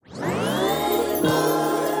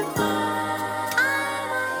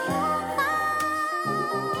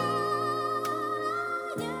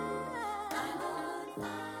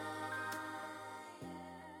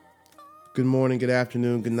good morning, good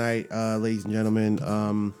afternoon, good night, ladies and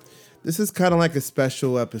gentlemen. This is kind of like a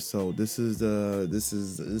special episode.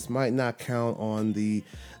 This might not count on the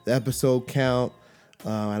episode count.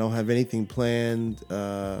 I don't have anything planned,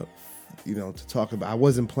 to talk about. I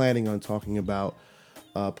wasn't planning on talking about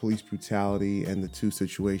police brutality and the two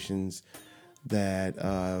situations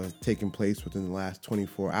that taken place within the last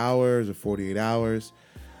 24 hours or 48 hours.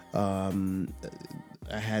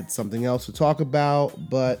 I had something else to talk about,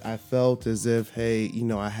 but I felt as if, hey,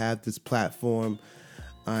 I have this platform.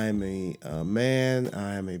 I'm a man.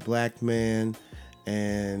 I am a black man,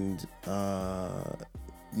 and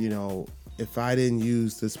if I didn't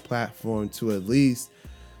use this platform to at least,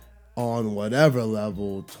 on whatever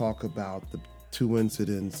level, talk about the two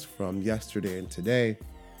incidents from yesterday and today.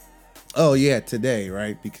 Oh yeah, today,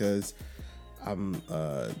 right? Because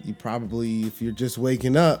you probably, if you're just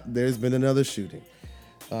waking up, there's been another shooting.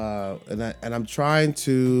 And I'm trying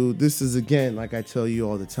to, this is again, like I tell you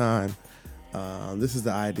all the time, this is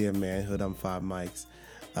the idea of manhood. I'm 5 mics.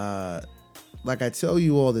 Like I tell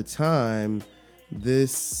you all the time,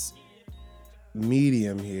 this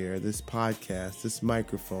medium here, this podcast, this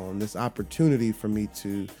microphone, this opportunity for me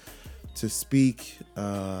to speak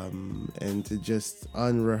and to just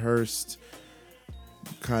unrehearsed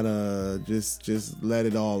kind of just let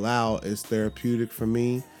it all out is therapeutic for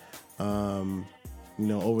me.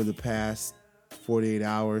 Over the past 48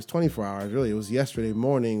 hours, 24 hours, really, it was yesterday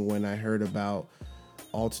morning when I heard about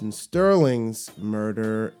Alton Sterling's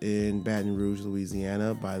murder in Baton Rouge,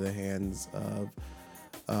 Louisiana, by the hands of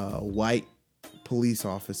white police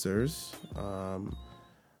officers.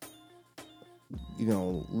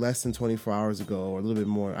 Less than 24 hours ago, or a little bit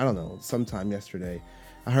more, I don't know, sometime yesterday,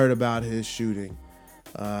 I heard about his shooting.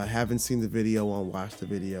 Haven't seen the video, won't watch the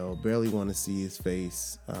video, barely want to see his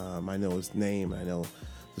face. I know his name, I know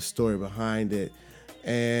the story behind it.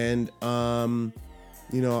 And, I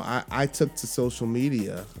took to social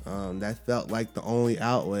media. That felt like the only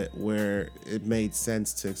outlet where it made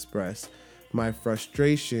sense to express my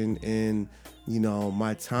frustration in,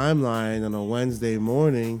 my timeline on a Wednesday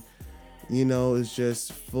morning, is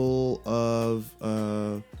just full of,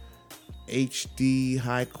 HD,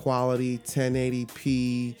 high quality,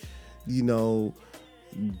 1080p,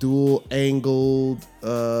 dual angled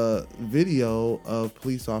video of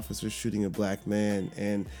police officers shooting a black man.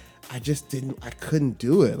 And I couldn't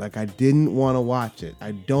do it. Like, I didn't want to watch it.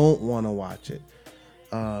 I don't want to watch it.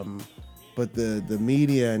 But the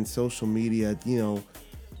media and social media,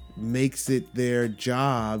 makes it their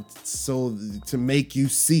job so to make you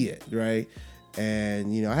see it, right?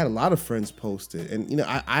 And, I had a lot of friends post it. And,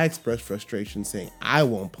 I expressed frustration saying I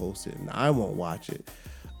won't post it and I won't watch it.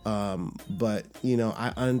 But,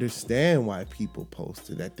 I understand why people post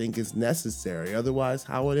it. I think it's necessary. Otherwise,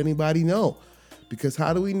 how would anybody know? Because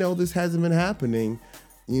how do we know this hasn't been happening,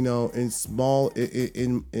 in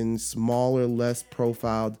smaller, less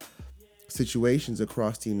profiled situations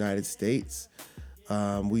across the United States?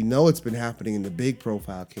 We know it's been happening in the big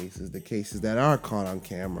profile cases, the cases that are caught on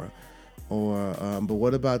camera. But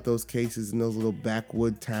what about those cases in those little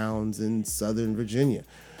backwood towns in Southern Virginia,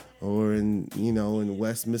 or in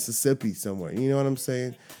West Mississippi somewhere? You know what I'm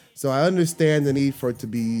saying? So I understand the need for it to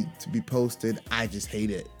be posted. I just hate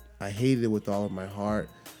it. I hate it with all of my heart.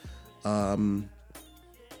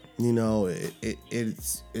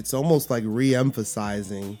 It's almost like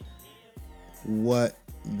re-emphasizing what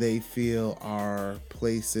they feel are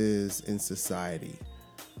places in society.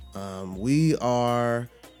 We are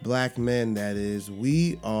black men, that is,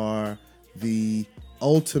 we are the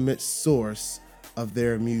ultimate source of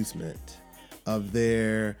their amusement, of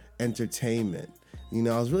their entertainment.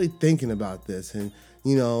 I was really thinking about this and,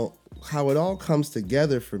 how it all comes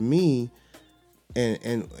together for me,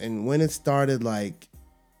 and when it started like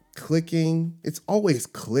clicking, it's always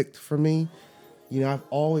clicked for me. I've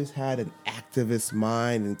always had an activist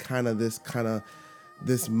mind and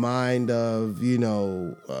this mind of,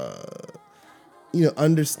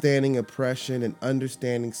 understanding oppression and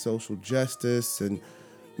understanding social justice, and,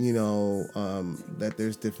 that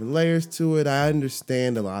there's different layers to it. I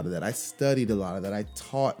understand a lot of that. I studied a lot of that. I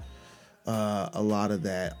taught a lot of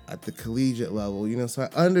that at the collegiate level, so I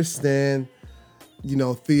understand,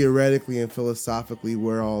 theoretically and philosophically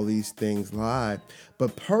where all these things lie.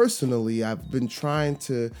 But personally, I've been trying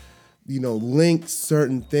to, link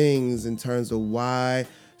certain things in terms of why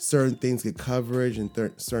certain things get coverage and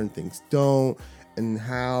certain things don't, and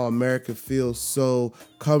how America feels so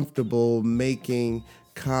comfortable making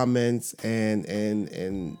comments and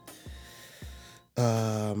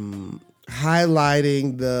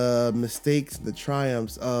highlighting the mistakes, the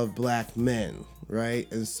triumphs of black men,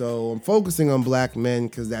 right? And so I'm focusing on black men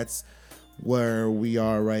because that's where we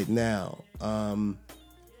are right now.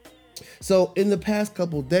 So in the past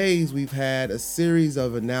couple days, we've had a series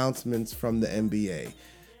of announcements from the NBA.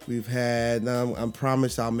 We've had, I'm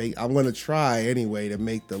promised I'm going to try anyway to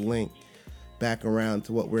make the link back around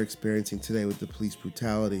to what we're experiencing today with the police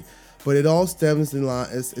brutality. But it all stems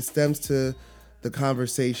it stems to the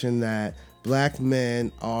conversation that black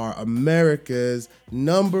men are America's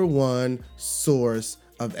number one source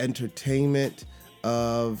of entertainment,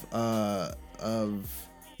 of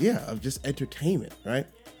just entertainment, right?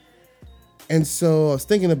 And so I was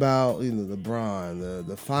thinking about LeBron,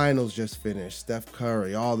 the finals just finished, Steph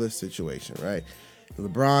Curry, all this situation, right?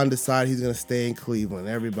 LeBron decided he's going to stay in Cleveland.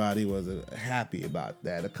 Everybody was happy about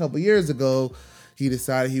that. A couple years ago, he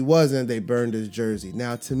decided he wasn't. They burned his jersey.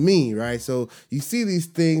 Now, to me, right? So you see these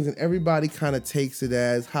things, and everybody kind of takes it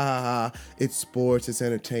as ha ha ha. It's sports, it's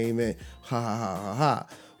entertainment. Ha ha ha ha ha.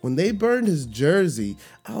 When they burned his jersey,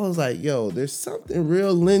 I was like, yo, there's something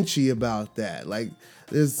real lynchy about that. Like,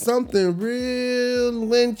 there's something real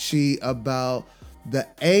lynchy about the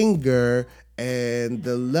anger and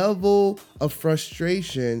the level of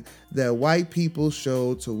frustration that white people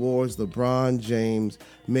show towards LeBron James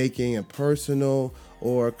making a personal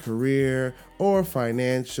or a career or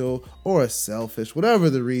financial or a selfish, whatever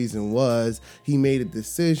the reason was, he made a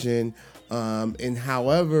decision in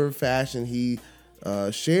however fashion he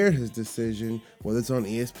shared his decision, whether it's on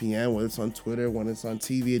ESPN, whether it's on Twitter, whether it's on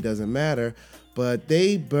TV, it doesn't matter. But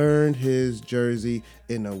they burned his jersey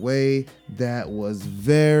in a way that was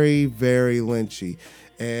very, very lynchy.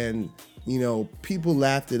 And, people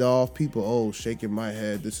laughed it off. People, shaking my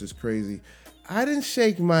head. This is crazy. I didn't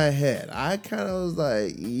shake my head. I kind of was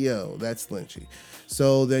like, yo, that's lynchy.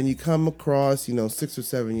 So then you come across, 6 or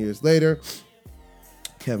 7 years later,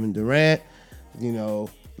 Kevin Durant,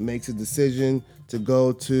 makes a decision to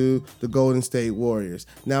go to the Golden State Warriors.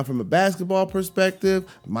 Now, from a basketball perspective,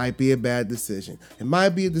 might be a bad decision. It might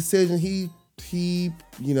be a decision he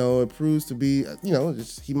it proves to be,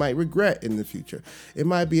 he might regret in the future. It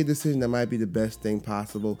might be a decision that might be the best thing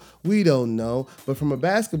possible. We don't know. But from a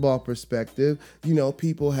basketball perspective,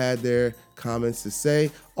 people had their comments to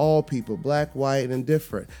say. All people, black, white, and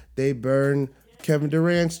indifferent. They burn Kevin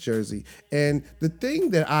Durant's jersey. And the thing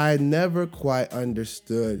that I never quite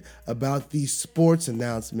understood about these sports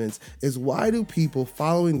announcements is, why do people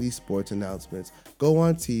following these sports announcements go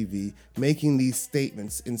on TV making these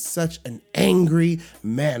statements in such an angry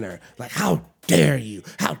manner? Like, how dare you?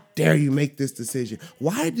 How dare you make this decision?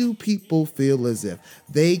 Why do people feel as if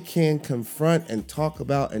they can confront and talk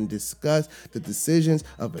about and discuss the decisions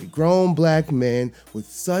of a grown black man with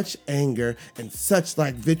such anger and such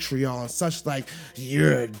like vitriol and such like,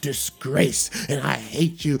 you're a disgrace and I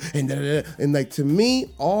hate you and like, to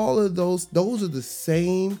me, all of those are the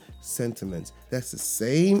same sentiments. That's the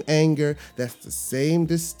same anger. That's the same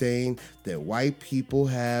disdain that white people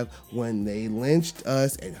have when they lynched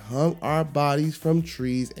us and hung our bodies from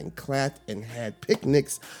trees and clapped and had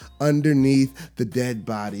picnics underneath the dead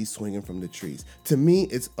bodies swinging from the trees. To me,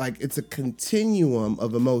 it's like, it's a continuum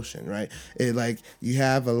of emotion, right? It like, you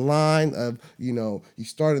have a line of, you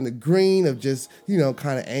start in the green of just,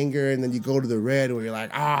 kind of anger, and then you go to the red where you're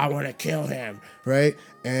like, I want to kill him, right?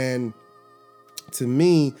 And to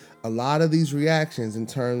me, a lot of these reactions in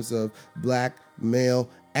terms of black male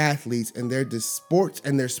athletes and their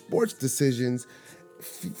sports decisions,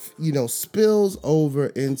 spills over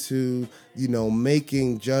into,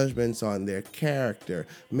 making judgments on their character,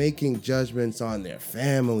 making judgments on their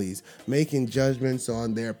families, making judgments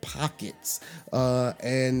on their pockets.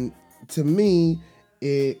 And to me,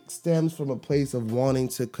 it stems from a place of wanting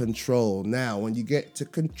to control. Now, when you get to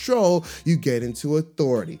control, you get into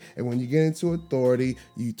authority. And when you get into authority,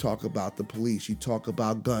 you talk about the police, you talk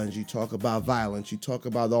about guns, you talk about violence, you talk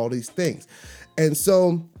about all these things. And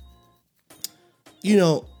so,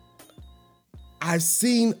 I've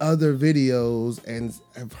seen other videos and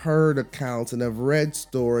have heard accounts and have read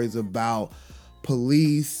stories about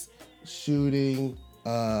police shooting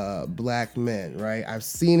black men, right? I've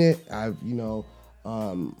seen it.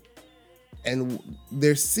 And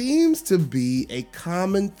there seems to be a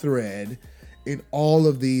common thread in all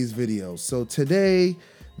of these videos. So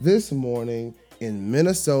this morning in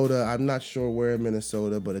Minnesota, I'm not sure where in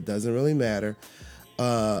Minnesota, but it doesn't really matter.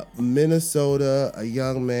 Minnesota, a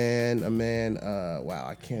young man, wow,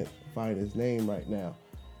 I can't find his name right now.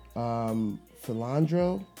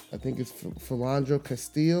 Philandro, I think it's Philandro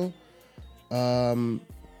Castile,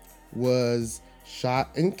 was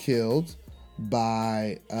shot and killed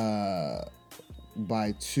by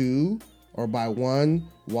one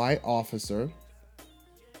white officer.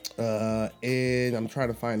 And I'm trying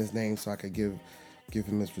to find his name so I could give Give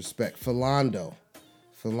him his respect. Philando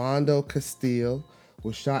Castile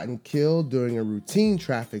was shot and killed during a routine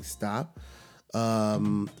traffic stop. We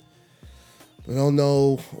don't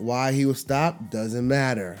know why he was stopped. Doesn't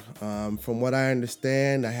matter. From what I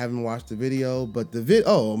understand, I haven't watched the video, but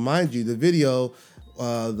mind you, the video,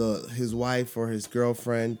 his wife or his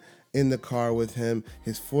girlfriend in the car with him,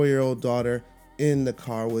 his 4-year-old daughter in the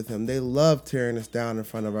car with him. They love tearing us down in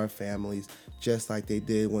front of our families, just like they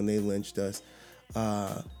did when they lynched us.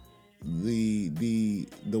 The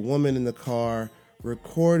woman in the car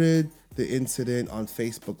recorded the incident on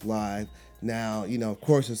Facebook Live. Now, of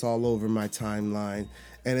course, it's all over my timeline.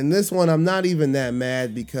 And in this one, I'm not even that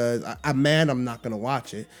mad because I'm mad I'm not going to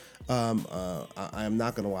watch it. I am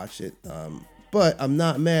not going to watch it. But I'm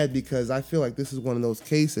not mad because I feel like this is one of those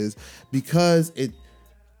cases, because it's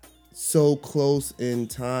so close in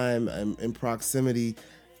time and in proximity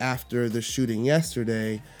after the shooting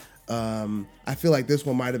yesterday. I feel like this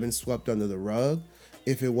one might have been swept under the rug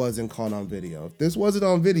if it wasn't caught on video. If this wasn't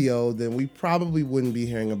on video, then we probably wouldn't be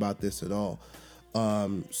hearing about this at all.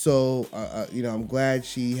 So I'm glad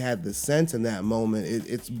she had the sense in that moment.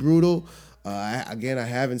 It's brutal. I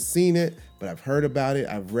haven't seen it, but I've heard about it.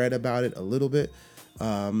 I've read about it a little bit.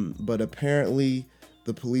 But apparently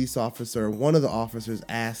the police officer, one of the officers,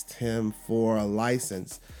 asked him for a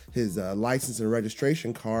license, his license and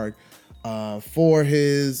registration card for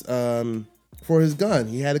his gun.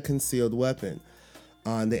 He had a concealed weapon.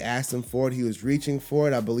 They asked him for it. He was reaching for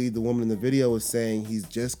it. I believe the woman in the video was saying he's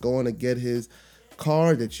just going to get his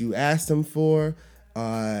card that you asked him for,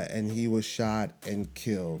 and he was shot and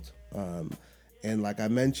killed. And like I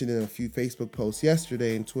mentioned in a few Facebook posts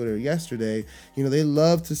yesterday and Twitter yesterday, they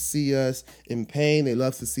love to see us in pain. They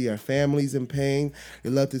love to see our families in pain. They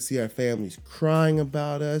love to see our families crying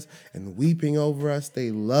about us and weeping over us. They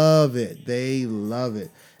love it. They love it.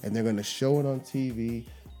 And they're going to show it on TV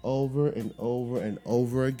over and over and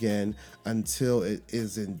over again until it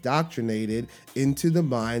is indoctrinated into the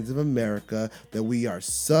minds of America that we are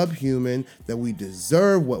subhuman, that we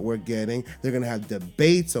deserve what we're getting. They're going to have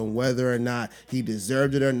debates on whether or not he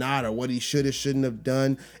deserved it or not, or what he should or shouldn't have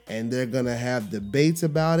done, and they're going to have debates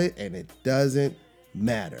about it, and it doesn't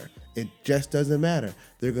matter. It just doesn't matter.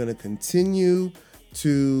 They're going to continue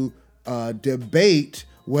to debate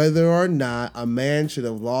whether or not a man should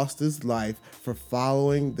have lost his life for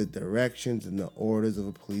following the directions and the orders of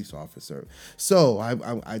a police officer. So I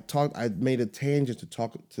made a tangent to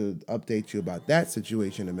update you about that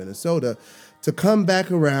situation in Minnesota, to come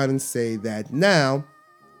back around and say that now,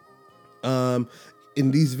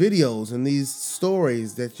 in these videos and these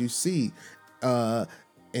stories that you see,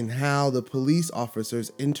 and how the police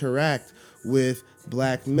officers interact with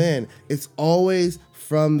black men, it's always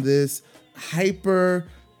from this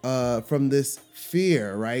from this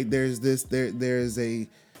fear, right? There's a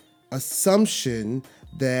assumption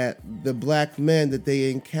that the black men that they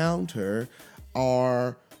encounter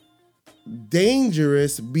are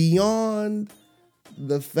dangerous beyond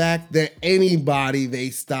the fact that anybody they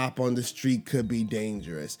stop on the street could be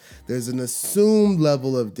dangerous. There's an assumed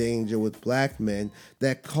level of danger with black men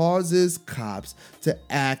that causes cops to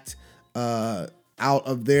act out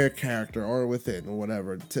of their character or within or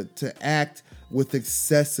whatever, to act with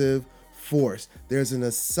excessive force. There's an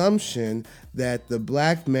assumption that the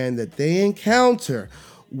black men that they encounter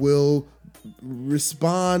will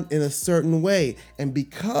respond in a certain way. And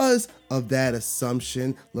because of that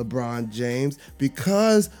assumption, LeBron James,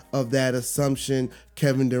 because of that assumption,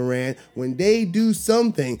 Kevin Durant, when they do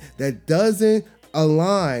something that doesn't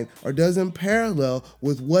align or doesn't parallel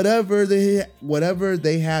with whatever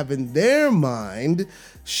they have in their mind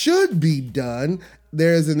should be done,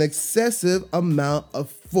 there's an excessive amount of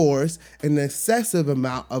force, an excessive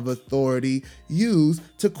amount of authority used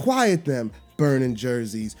to quiet them. Burning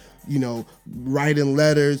jerseys, writing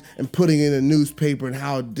letters and putting in a newspaper and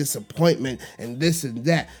how disappointment and this and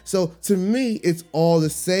that. So to me, it's all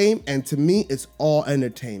the same, and to me, it's all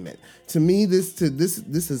entertainment. To me, this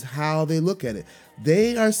is how they look at it.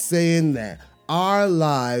 They are saying that our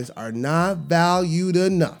lives are not valued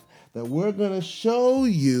enough, that we're going to show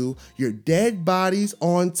you your dead bodies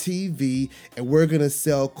on TV, and we're going to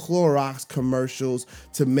sell Clorox commercials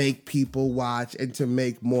to make people watch and to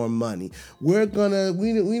make more money. We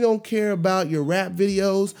don't care about your rap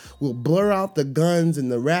videos. We'll blur out the guns in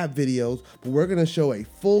the rap videos, but we're going to show a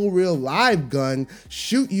full real live gun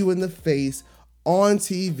shoot you in the face on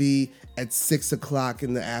TV at 6 o'clock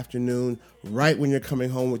in the afternoon, right when you're coming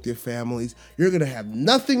home with your families. You're going to have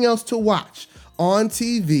nothing else to watch on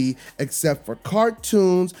TV except for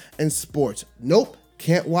cartoons and sports. Nope,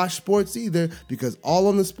 can't watch sports either, because all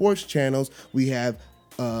on the sports channels we have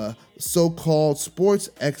so-called sports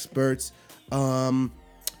experts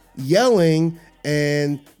yelling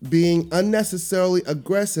and being unnecessarily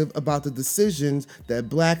aggressive about the decisions that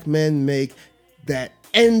black men make that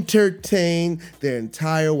entertain their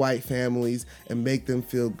entire white families and make them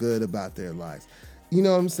feel good about their lives. You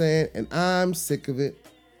know what I'm saying? And I'm sick of it.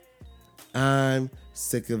 I'm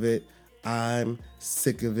sick of it. I'm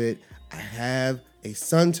sick of it. I have a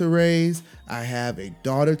son to raise. I have a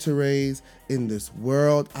daughter to raise. In this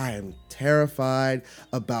world, I am terrified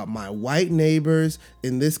about my white neighbors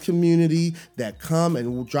in this community that come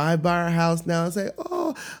and will drive by our house now and say,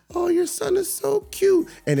 oh, your son is so cute.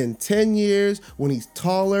 And in 10 years, when he's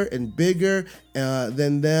taller and bigger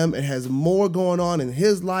than them and has more going on in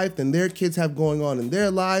his life than their kids have going on in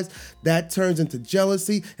their lives, that turns into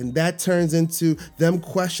jealousy, and that turns into them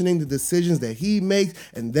questioning the decisions that he makes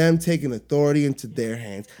and them taking authority into their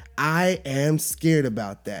hands. I am scared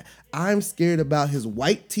about that. I'm scared about his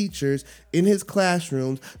white teachers in his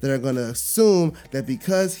classrooms that are going to assume that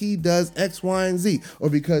because he does X, Y, and Z, or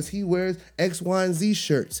because he wears X, Y, and Z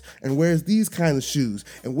shirts and wears these kind of shoes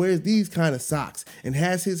and wears these kind of socks and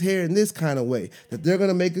has his hair in this kind of way, that they're going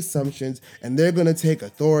to make assumptions and they're going to take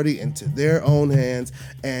authority into their own hands,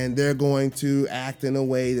 and they're going to act in a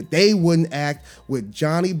way that they wouldn't act with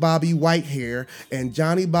Johnny Bobby white hair and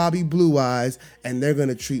Johnny Bobby blue eyes, and they're going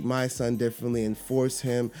to treat my son differently and force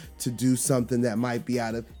him to do something that might be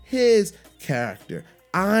out of his character.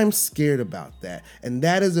 I'm scared about that. And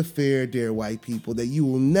that is a fear, dear white people, that you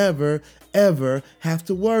will never, ever have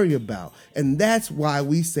to worry about. And that's why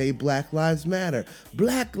we say Black Lives Matter.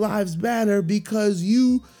 Black Lives Matter because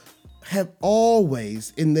you have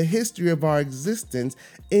always, in the history of our existence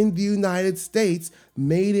in the United States,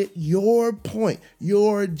 made it your point,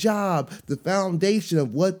 your job. The foundation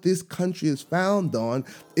of what this country is found on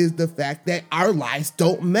is the fact that our lives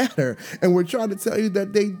don't matter. And we're trying to tell you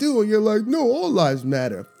that they do. And you're like, no, all lives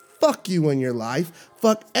matter. Fuck you and your life.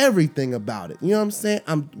 Fuck everything about it. You know what I'm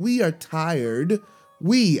saying? We are tired.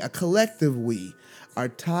 We, a collective we, are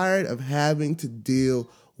tired of having to deal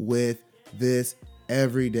with this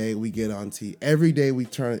every day we get on TV. Every day we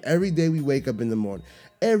we wake up in the morning.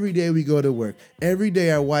 Every day we go to work. Every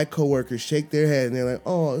day our white coworkers shake their head and they're like,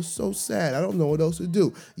 oh, it's so sad. I don't know what else to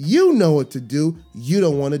do. You know what to do. You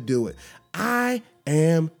don't want to do it. I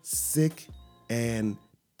am sick and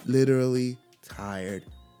literally tired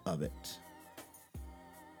of it.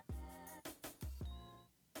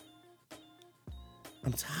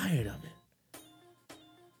 I'm tired of it.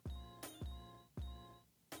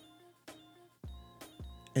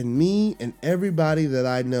 And me and everybody that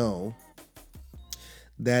I know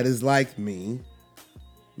that is like me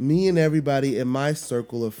and everybody in my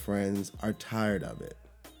circle of friends are tired of it.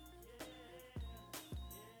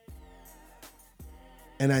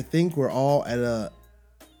 And I think we're all at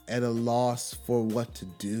a loss for what to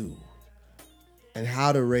do and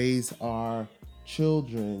how to raise our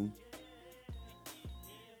children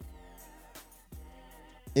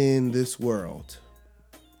in this world.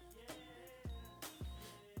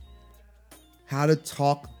 How to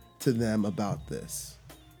talk to them about this.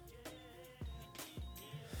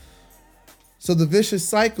 So the vicious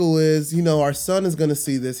cycle is, our son is going to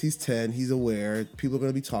see this. He's 10. He's aware. People are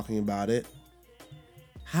going to be talking about it.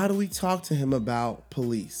 How do we talk to him about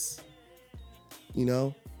police?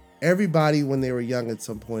 Everybody, when they were young at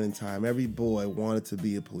some point in time, every boy wanted to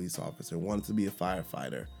be a police officer, wanted to be a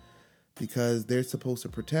firefighter, because they're supposed to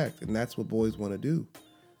protect. And that's what boys want to do.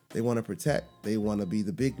 They want to protect. They want to be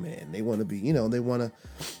the big man. They want to be, they want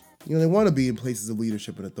to be in places of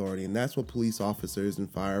leadership and authority. And that's what police officers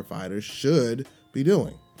and firefighters should be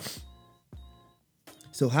doing.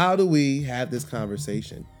 So how do we have this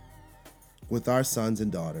conversation with our sons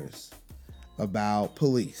and daughters about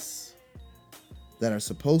police that are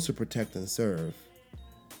supposed to protect and serve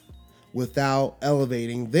without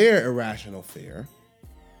elevating their irrational fear?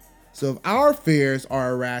 So if our fears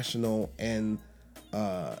are irrational and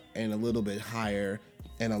a little bit higher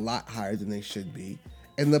and a lot higher than they should be,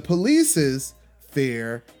 and the police's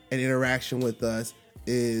fear and interaction with us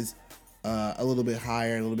is a little bit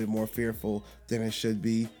higher and a little bit more fearful than it should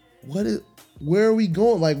be, where are we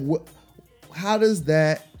going? How does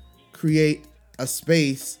that create a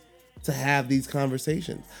space to have these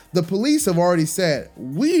conversations? The police have already said,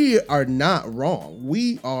 we are not wrong.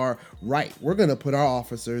 We are right. We're going to put our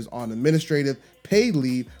officers on administrative paid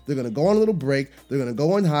leave. They're going to go on a little break. They're going to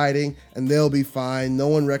go in hiding and they'll be fine. No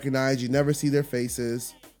one recognizes. You never see their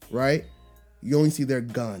faces, right? You only see their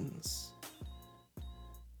guns.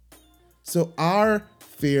 So our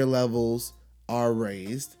fear levels are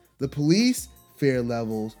raised. The police fear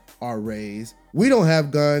levels are raised. We don't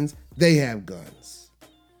have guns. They have guns.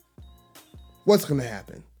 what's going to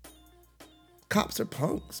happen? Cops are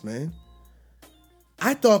punks, man.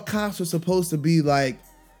 I thought cops were supposed to be like,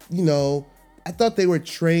 I thought they were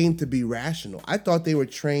trained to be rational. I thought they were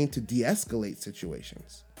trained to de-escalate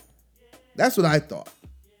situations. That's what I thought.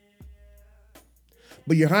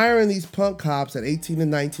 But you're hiring these punk cops at 18 and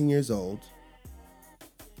 19 years old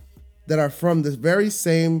that are from this very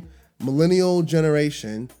same millennial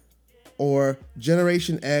generation or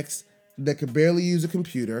Generation X that could barely use a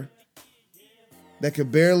computer, that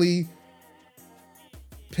could barely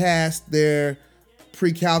pass their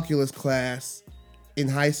pre-calculus class in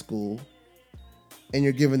high school, and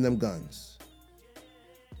you're giving them guns.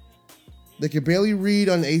 They can barely read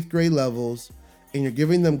on 8th grade levels, and you're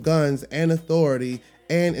giving them guns and authority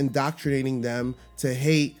and indoctrinating them to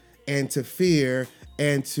hate and to fear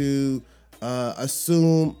and to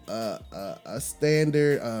assume a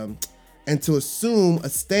standard and to assume a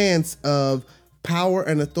stance of power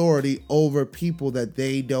and authority over people that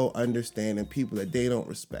they don't understand and people that they don't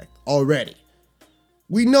respect already.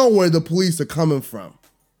 We know where the police are coming from.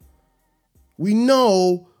 We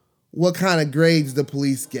know what kind of grades the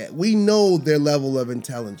police get. We know their level of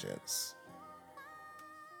intelligence.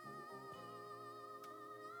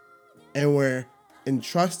 And we're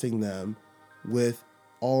entrusting them with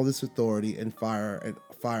all this authority and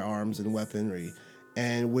firearms and weaponry.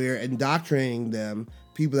 And we're indoctrinating them,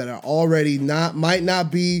 people that are already might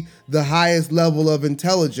not be the highest level of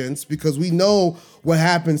intelligence, because we know what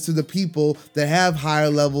happens to the people that have higher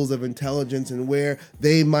levels of intelligence and where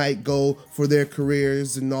they might go for their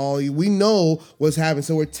careers and all. We know what's happening.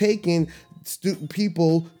 So we're taking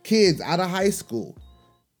kids out of high school,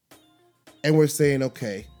 and we're saying,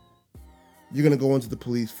 okay, you're going to go into the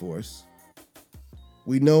police force.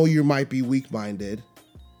 We know you might be weak-minded.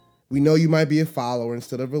 We know you might be a follower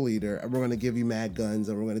instead of a leader, and we're going to give you mad guns,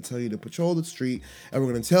 and we're going to tell you to patrol the street, and we're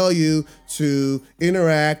going to tell you to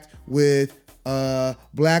interact with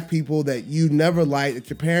black people that you never liked, that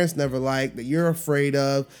your parents never liked, that you're afraid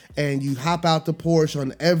of, and you hop out the Porsche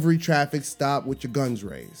on every traffic stop with your guns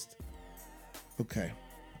raised. Okay.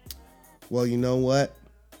 Well, you know what?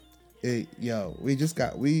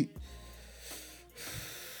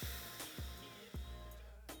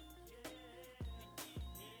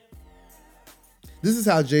 This is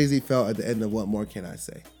how Jay-Z felt at the end of What More Can I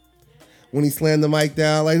Say? When he slammed the mic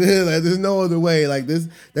down like this, like there's no other way. Like this,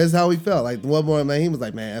 that's how he felt. Like one more, man, he was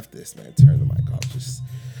like, man, F this, man. Turn the mic off. Just,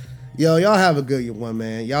 y'all have a good one,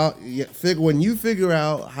 man. When you figure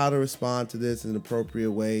out how to respond to this in an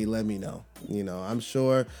appropriate way, let me know. I'm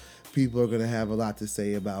sure people are gonna have a lot to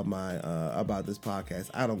say about about this podcast.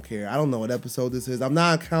 I don't care. I don't know what episode this is. I'm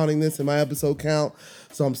not counting this in my episode count,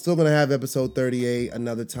 so I'm still gonna have episode 38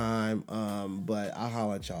 another time. But I'll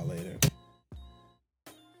holler at y'all later.